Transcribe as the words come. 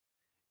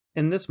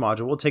In this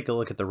module, we'll take a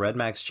look at the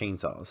RedMax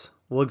chainsaws.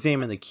 We'll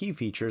examine the key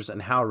features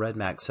and how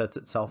RedMax sets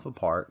itself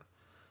apart,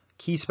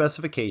 key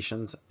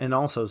specifications, and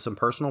also some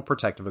personal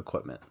protective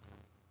equipment.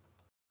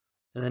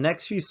 In the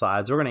next few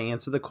slides, we're going to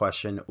answer the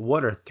question,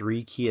 what are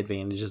 3 key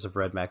advantages of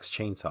RedMax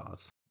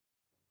chainsaws?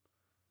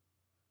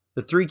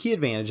 The 3 key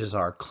advantages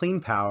are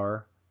clean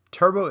power,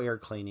 turbo air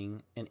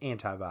cleaning, and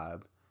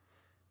anti-vibe.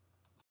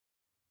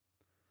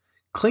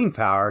 Clean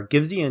power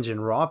gives the engine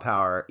raw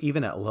power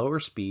even at lower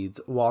speeds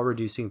while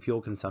reducing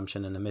fuel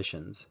consumption and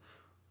emissions.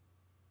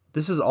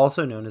 This is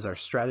also known as our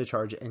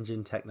Stratocharge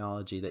engine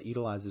technology that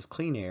utilizes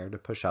clean air to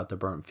push out the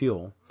burnt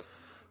fuel.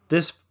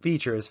 This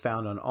feature is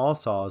found on all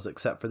saws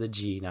except for the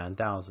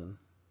G9000.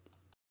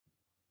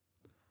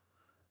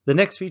 The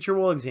next feature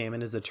we'll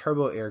examine is the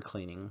turbo air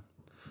cleaning.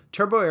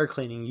 Turbo air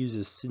cleaning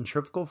uses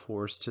centrifugal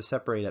force to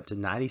separate up to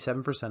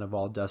 97% of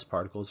all dust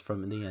particles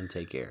from the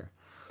intake air.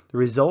 The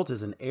result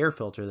is an air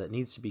filter that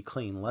needs to be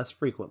cleaned less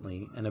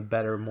frequently and a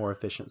better, more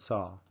efficient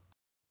saw.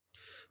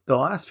 The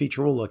last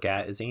feature we'll look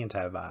at is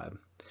anti-vibe.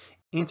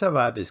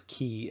 Anti-vibe is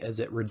key as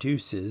it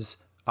reduces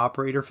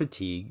operator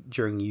fatigue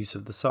during use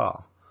of the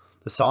saw.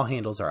 The saw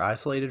handles are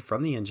isolated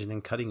from the engine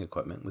and cutting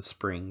equipment with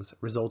springs,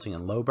 resulting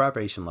in low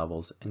vibration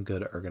levels and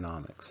good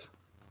ergonomics.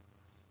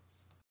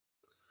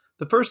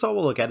 The first saw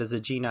we'll look at is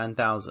the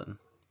G9000.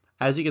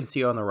 As you can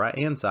see on the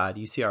right-hand side,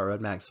 you see our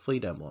RedMax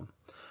fleet emblem.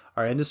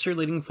 Our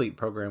industry-leading fleet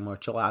program,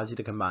 which allows you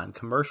to combine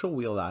commercial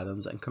wheeled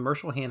items and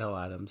commercial handheld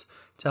items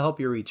to help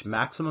you reach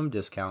maximum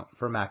discount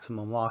for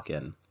maximum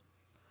lock-in.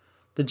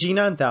 The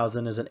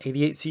G9000 is an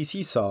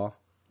 88cc saw,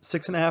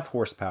 6.5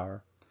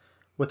 horsepower,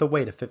 with a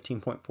weight of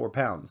 15.4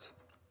 pounds,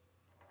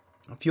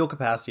 a fuel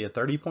capacity of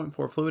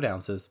 30.4 fluid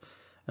ounces,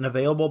 and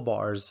available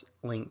bars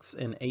lengths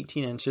in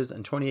 18 inches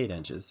and 28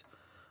 inches,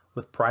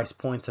 with price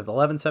points of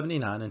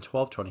 $11.79 and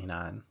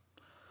 $12.29.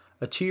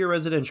 A 2-year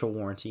residential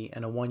warranty,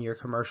 and a 1-year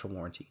commercial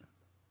warranty.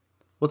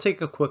 We'll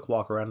take a quick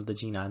walk around of the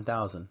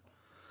G9000.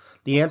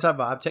 The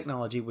anti-vibe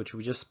technology, which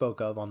we just spoke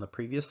of on the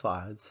previous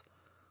slides,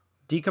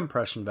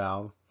 decompression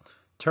valve,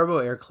 turbo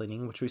air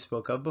cleaning, which we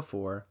spoke of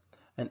before,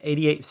 an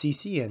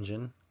 88cc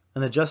engine,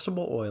 an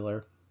adjustable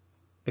oiler,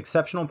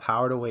 exceptional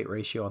power to weight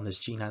ratio on this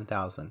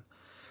G9000.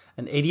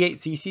 An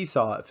 88cc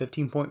saw at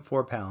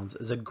 15.4 pounds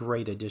is a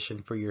great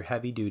addition for your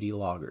heavy-duty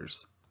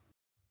loggers.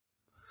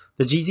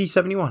 The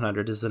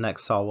GZ7100 is the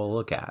next saw we'll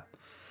look at.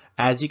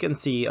 As you can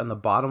see on the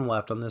bottom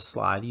left on this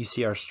slide, you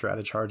see our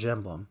Stratocharge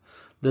emblem.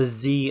 The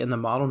Z in the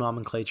model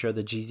nomenclature of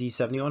the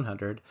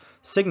GZ7100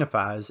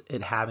 signifies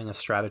it having a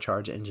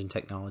Stratocharge engine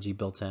technology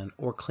built in,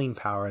 or clean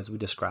power as we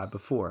described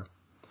before.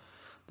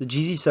 The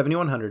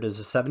GZ7100 is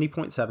a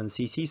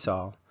 70.7cc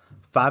saw,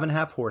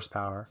 5.5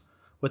 horsepower,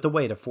 with a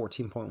weight of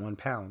 14.1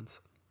 pounds,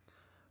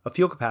 a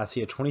fuel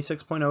capacity of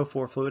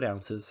 26.04 fluid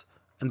ounces,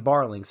 and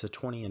bar lengths of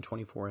 20 and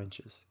 24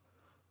 inches.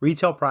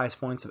 Retail price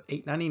points of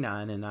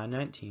 $8.99 and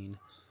 $9.19,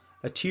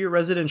 a 2-year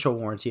residential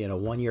warranty, and a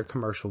 1-year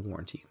commercial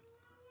warranty.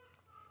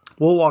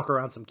 We'll walk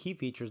around some key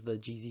features of the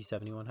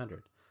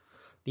GZ7100.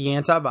 The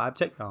anti-vibe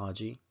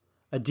technology,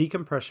 a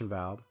decompression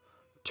valve,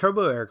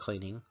 turbo air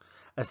cleaning,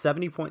 a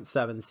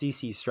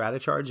 70.7cc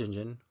Stratocharge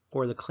engine,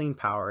 or the clean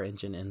power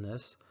engine in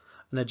this,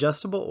 an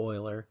adjustable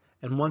oiler,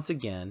 and once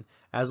again,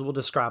 as we'll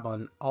describe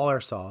on all our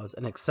saws,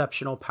 an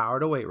exceptional power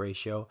to weight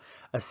ratio,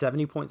 a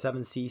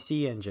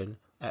 70.7cc engine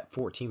at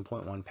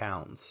 14.1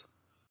 pounds.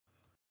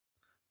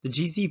 The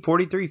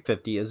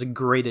GZ4350 is a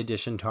great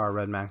addition to our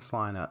RedMax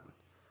lineup.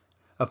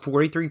 A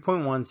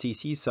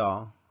 43.1cc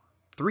saw,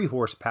 3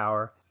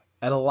 horsepower,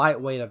 at a light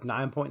weight of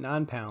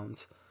 9.9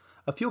 pounds,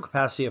 a fuel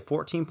capacity of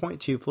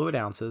 14.2 fluid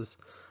ounces,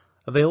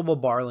 available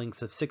bar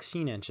lengths of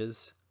 16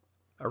 inches,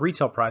 a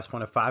retail price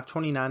point of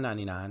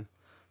 $529.99,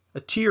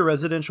 a 2-year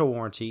residential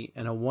warranty,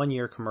 and a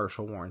 1-year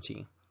commercial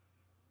warranty.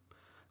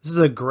 This is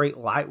a great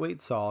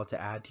lightweight saw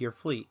to add to your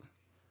fleet.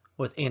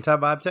 With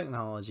anti-vibe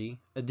technology,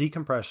 a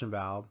decompression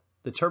valve,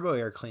 the turbo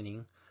air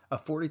cleaning, a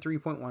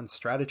 43.1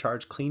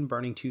 Stratocharge clean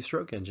burning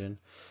 2-stroke engine,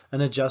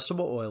 an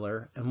adjustable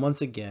oiler, and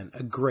once again,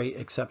 a great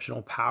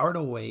exceptional power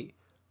to weight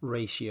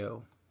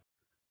ratio.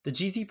 The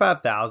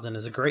GZ5000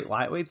 is a great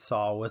lightweight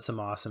saw with some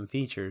awesome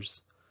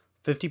features.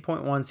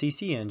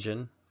 50.1cc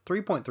engine,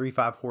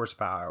 3.35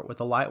 horsepower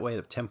with a light weight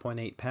of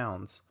 10.8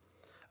 pounds,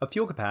 a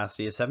fuel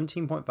capacity of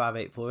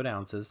 17.58 fluid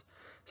ounces,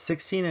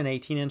 16 and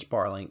 18 inch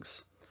bar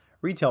lengths,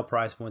 retail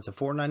price points of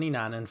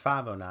 $499 and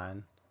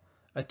 $509,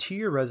 a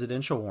 2-year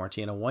residential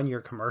warranty, and a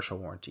 1-year commercial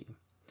warranty.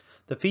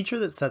 The feature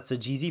that sets the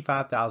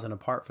GZ5000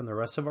 apart from the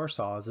rest of our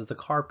saws is the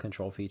carb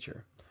control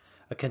feature,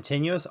 a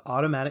continuous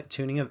automatic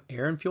tuning of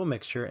air and fuel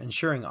mixture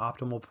ensuring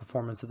optimal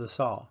performance of the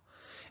saw.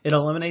 It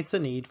eliminates the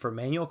need for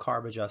manual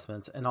carb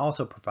adjustments and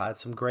also provides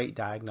some great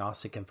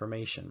diagnostic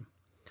information.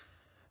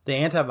 The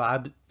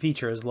anti-vibe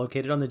feature is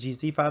located on the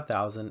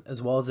GZ5000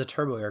 as well as the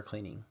turbo air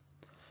cleaning.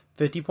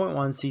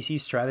 50.1cc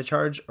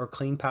Stratocharge or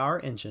clean power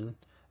engine,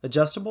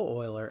 adjustable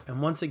oiler,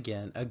 and once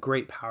again a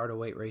great power to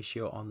weight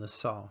ratio on this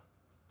saw.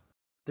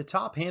 The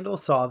top handle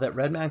saw that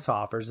RedMax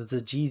offers is the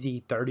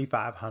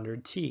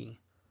GZ3500T,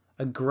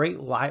 a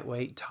great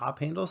lightweight top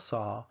handle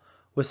saw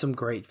with some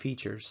great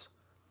features.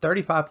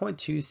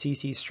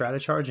 35.2cc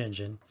Stratocharge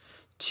engine,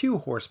 2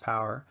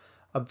 horsepower,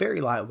 a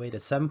very lightweight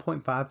of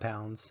 7.5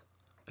 pounds,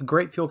 a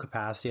great fuel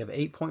capacity of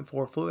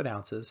 8.4 fluid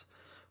ounces,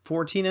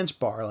 14-inch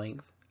bar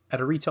length at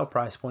a retail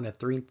price point of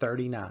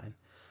 $339,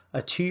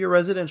 a 2-year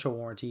residential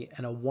warranty,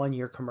 and a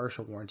 1-year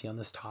commercial warranty on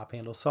this top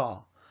handle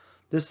saw.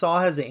 This saw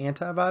has the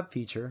anti-vibe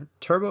feature,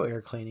 turbo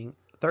air cleaning,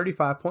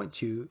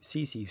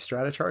 35.2cc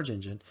Stratocharge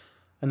engine,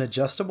 an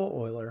adjustable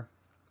oiler,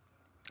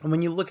 and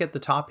when you look at the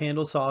top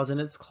handle saws in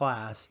its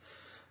class,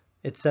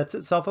 it sets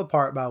itself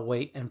apart by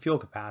weight and fuel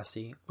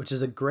capacity, which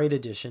is a great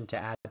addition to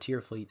add to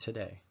your fleet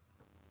today.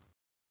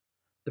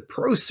 The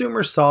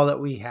prosumer saw that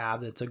we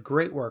have that's a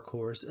great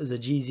workhorse is a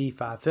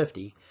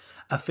GZ550,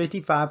 a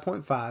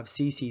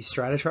 55.5cc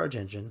Stratocharge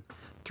engine,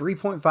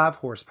 3.5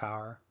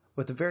 horsepower,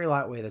 with a very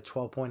light weight of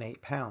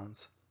 12.8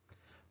 pounds.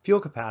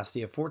 Fuel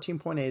capacity of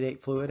 14.88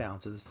 fluid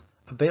ounces,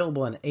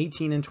 available in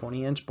 18 and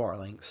 20-inch bar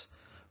lengths,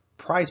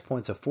 price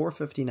points of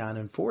 $459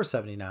 and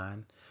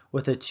 $479,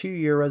 with a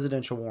 2-year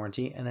residential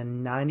warranty and a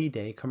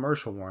 90-day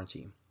commercial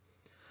warranty.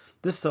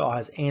 This saw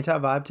has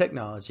anti-vibe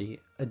technology,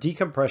 a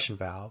decompression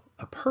valve,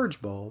 a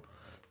purge bulb,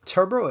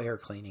 turbo air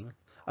cleaning,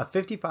 a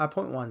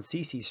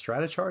 55.1cc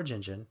Stratocharge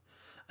engine,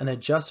 an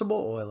adjustable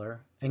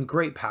oiler, and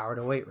great power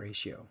to weight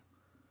ratio.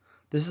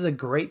 This is a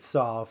great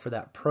saw for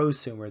that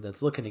prosumer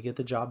that's looking to get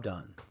the job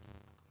done.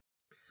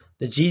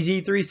 The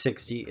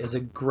GZ360 is a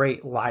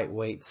great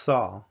lightweight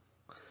saw.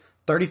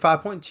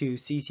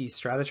 35.2cc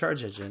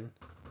Stratocharge engine,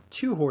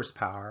 2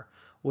 horsepower,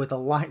 with a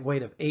light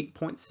weight of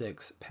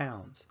 8.6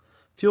 pounds.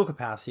 Fuel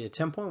capacity of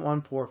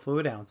 10.14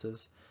 fluid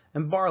ounces,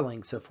 and bar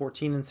lengths of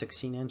 14 and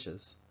 16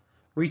 inches.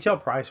 Retail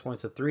price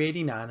points of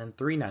 $389 and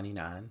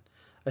 $399,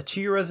 a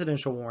 2-year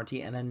residential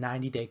warranty, and a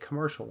 90-day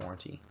commercial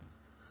warranty.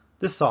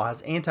 This saw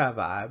has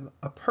anti-vibe,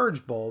 a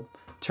purge bulb,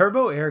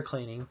 turbo air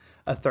cleaning,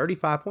 a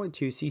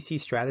 35.2cc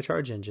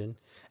Stratocharge engine,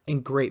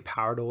 and great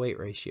power to weight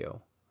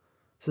ratio.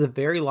 This is a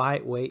very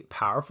lightweight,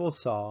 powerful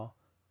saw.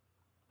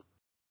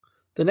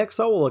 The next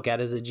saw we'll look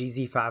at is a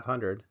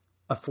GZ500,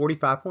 a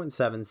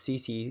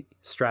 45.7cc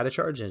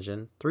Stratocharge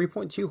engine,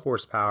 3.2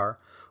 horsepower,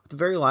 with a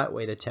very light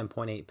weight of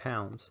 10.8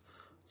 pounds.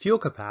 Fuel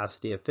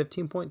capacity of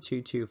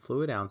 15.22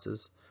 fluid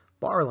ounces,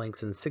 bar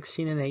lengths in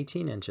 16 and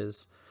 18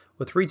 inches,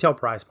 with retail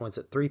price points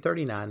at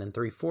 $339 and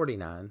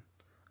 $349,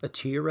 a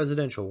 2-year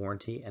residential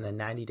warranty, and a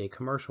 90-day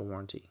commercial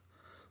warranty.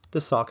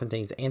 This saw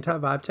contains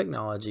anti-vibe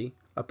technology,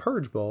 a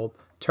purge bulb,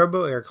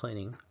 turbo air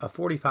cleaning, a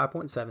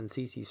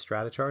 45.7cc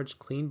Stratocharge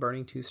clean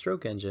burning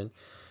 2-stroke engine,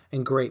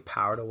 and great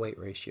power to weight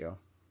ratio.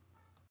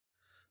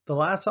 The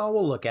last saw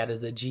we'll look at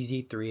is the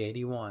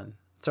GZ381.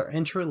 It's our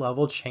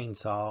entry-level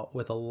chainsaw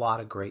with a lot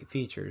of great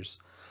features.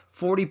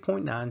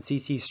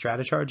 40.9cc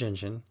Stratocharge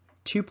engine,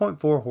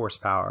 2.4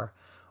 horsepower,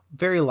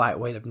 very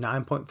lightweight of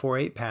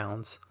 9.48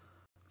 pounds,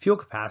 fuel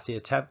capacity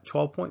of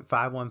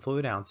 12.51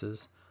 fluid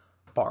ounces,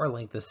 bar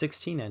length of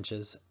 16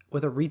 inches,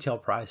 with a retail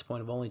price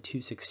point of only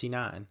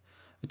 $269,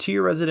 a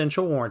 2-year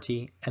residential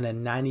warranty, and a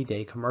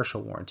 90-day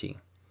commercial warranty.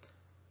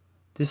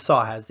 This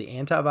saw has the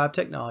anti-vibe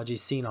technology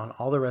seen on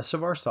all the rest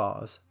of our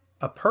saws,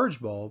 a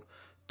purge bulb,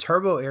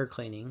 turbo air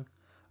cleaning,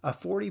 a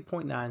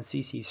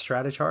 40.9cc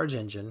Stratocharge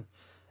engine,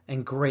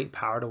 and great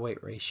power to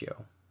weight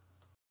ratio.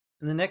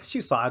 In the next 2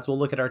 slides, we'll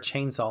look at our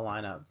chainsaw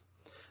lineup.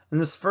 In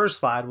this first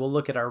slide, we'll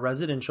look at our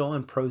residential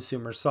and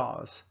prosumer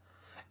saws.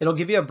 It'll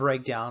give you a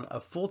breakdown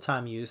of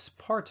full-time use,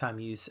 part-time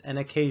use, and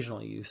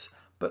occasional use,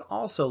 but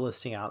also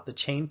listing out the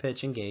chain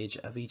pitch and gauge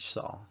of each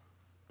saw.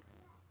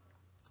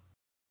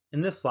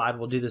 In this slide,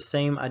 we'll do the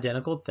same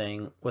identical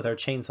thing with our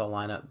chainsaw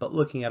lineup, but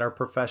looking at our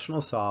professional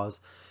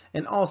saws,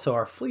 and also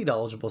our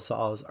fleet-eligible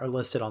saws are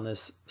listed on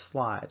this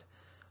slide.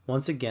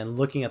 Once again,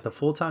 looking at the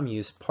full-time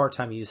use,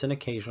 part-time use, and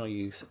occasional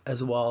use,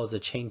 as well as the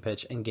chain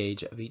pitch and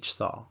gauge of each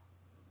saw.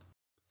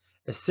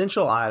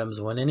 Essential items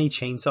when any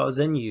chainsaw is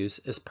in use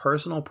is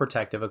personal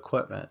protective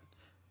equipment.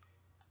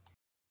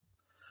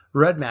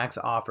 RedMax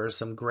offers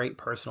some great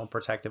personal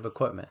protective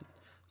equipment.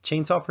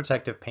 Chainsaw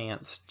protective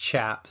pants,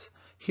 chaps,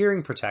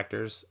 hearing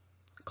protectors,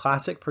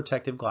 classic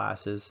protective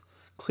glasses,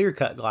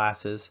 clear-cut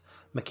glasses,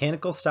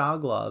 mechanical style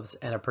gloves,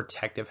 and a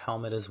protective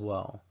helmet as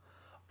well.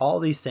 All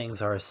these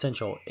things are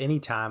essential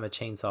anytime a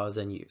chainsaw is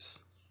in use.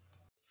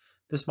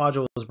 This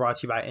module was brought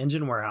to you by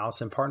Engine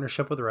Warehouse in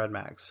partnership with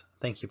RedMax.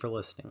 Thank you for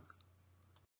listening.